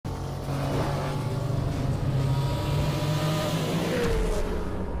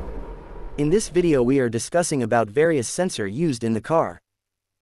In this video we are discussing about various sensor used in the car.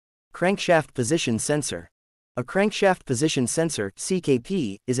 Crankshaft Position Sensor. A crankshaft position sensor,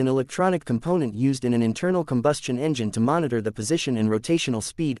 CKP, is an electronic component used in an internal combustion engine to monitor the position and rotational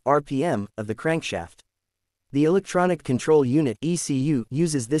speed, RPM, of the crankshaft. The electronic control unit, ECU,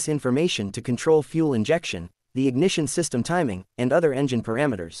 uses this information to control fuel injection, the ignition system timing, and other engine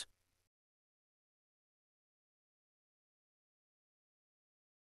parameters.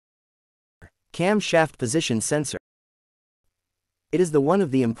 Camshaft Position Sensor. It is one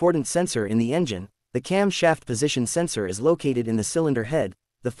of the important sensor in the engine. The camshaft position sensor is located in the cylinder head.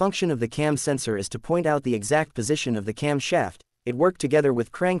 The function of the cam sensor is to point out the exact position of the camshaft. It works together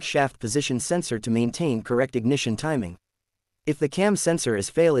with crankshaft position sensor to maintain correct ignition timing. If the cam sensor is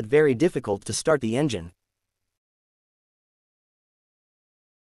fail, it very difficult to start the engine.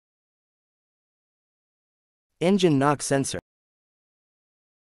 Engine knock sensor.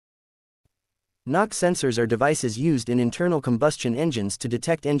 Knock sensors are devices used in internal combustion engines to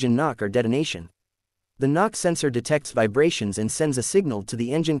detect engine knock or detonation. The knock sensor detects vibrations and sends a signal to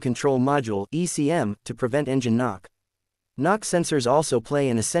the engine control module, ECM, to prevent engine knock. Knock sensors also play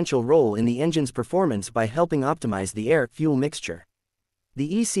an essential role in the engine's performance by helping optimize the air-fuel mixture.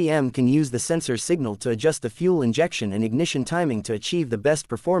 The ECM can use the sensor signal to adjust the fuel injection and ignition timing to achieve the best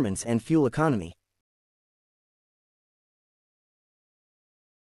performance and fuel economy.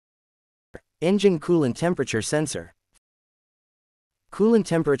 Engine coolant temperature sensor. Coolant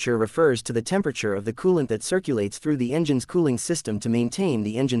temperature refers to the temperature of the coolant that circulates through the engine's cooling system to maintain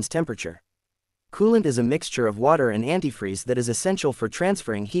the engine's temperature. Coolant is a mixture of water and antifreeze that is essential for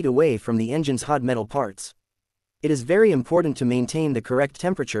transferring heat away from the engine's hot metal parts. It is very important to maintain the correct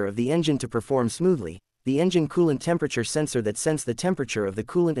temperature of the engine to perform smoothly. The engine coolant temperature sensor that senses the temperature of the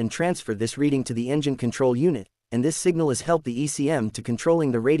coolant and transfer this reading to the engine control unit, and this signal is help the ECM to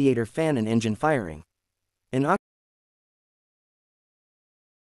controlling the radiator fan and engine firing. An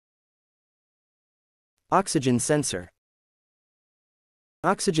oxygen sensor.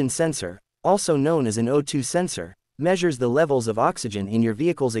 Oxygen sensor, also known as an O2 sensor, measures the levels of oxygen in your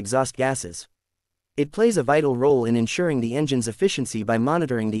vehicle's exhaust gases. It plays a vital role in ensuring the engine's efficiency by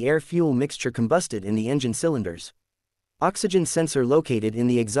monitoring the air-fuel mixture combusted in the engine cylinders. Oxygen sensor located in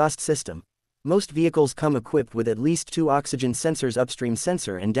the exhaust system. Most vehicles come equipped with at least two oxygen sensors, upstream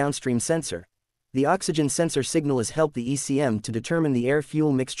sensor and downstream sensor. The oxygen sensor signal is help the ECM to determine the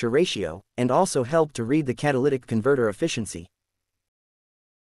air-fuel mixture ratio, and also help to read the catalytic converter efficiency.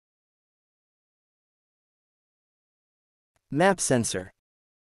 MAP sensor.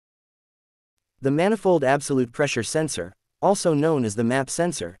 The manifold absolute pressure sensor, also known as the MAP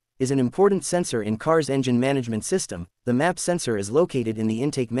sensor, is an important sensor in car's engine management system. The MAP sensor is located in the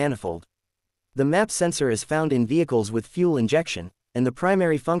intake manifold. The MAP sensor is found in vehicles with fuel injection, and the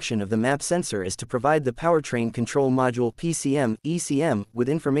primary function of the MAP sensor is to provide the powertrain control module PCM, ECM, with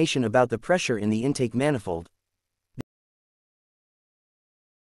information about the pressure in the intake manifold.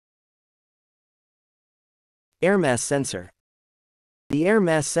 Air mass sensor. The air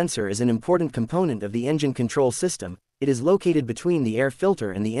mass sensor is an important component of the engine control system. It is located between the air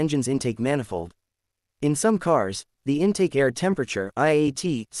filter and the engine's intake manifold. In some cars, the intake air temperature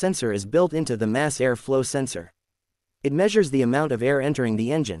 (IAT) sensor is built into the mass air flow sensor. It measures the amount of air entering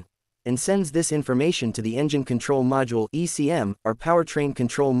the engine, and sends this information to the engine control module ECM, or powertrain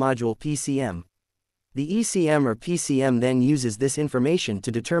control module PCM. The ECM or PCM then uses this information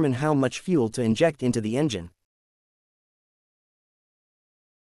to determine how much fuel to inject into the engine.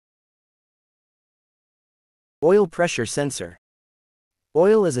 Oil pressure sensor.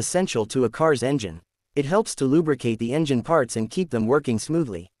 Oil is essential to a car's engine. It helps to lubricate the engine parts and keep them working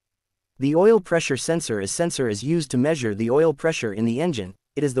smoothly. The oil pressure sensor is used to measure the oil pressure in the engine.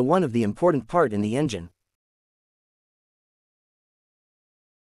 It is one of the important part in the engine.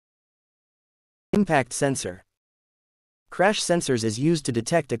 Impact sensor. Crash sensors is used to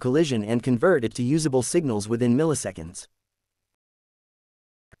detect a collision and convert it to usable signals within milliseconds.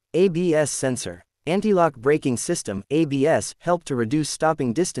 ABS sensor. Anti-lock braking system, ABS, help to reduce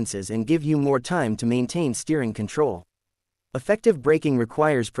stopping distances and give you more time to maintain steering control. Effective braking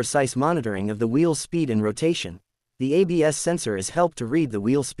requires precise monitoring of the wheel speed and rotation. The ABS sensor is help to read the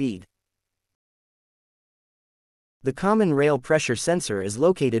wheel speed. The common rail pressure sensor is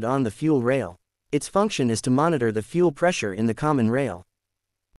located on the fuel rail. Its function is to monitor the fuel pressure in the common rail.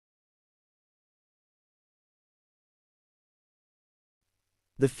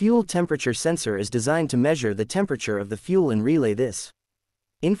 The fuel temperature sensor is designed to measure the temperature of the fuel and relay this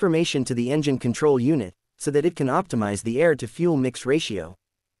information to the engine control unit, so that it can optimize the air-to-fuel mix ratio.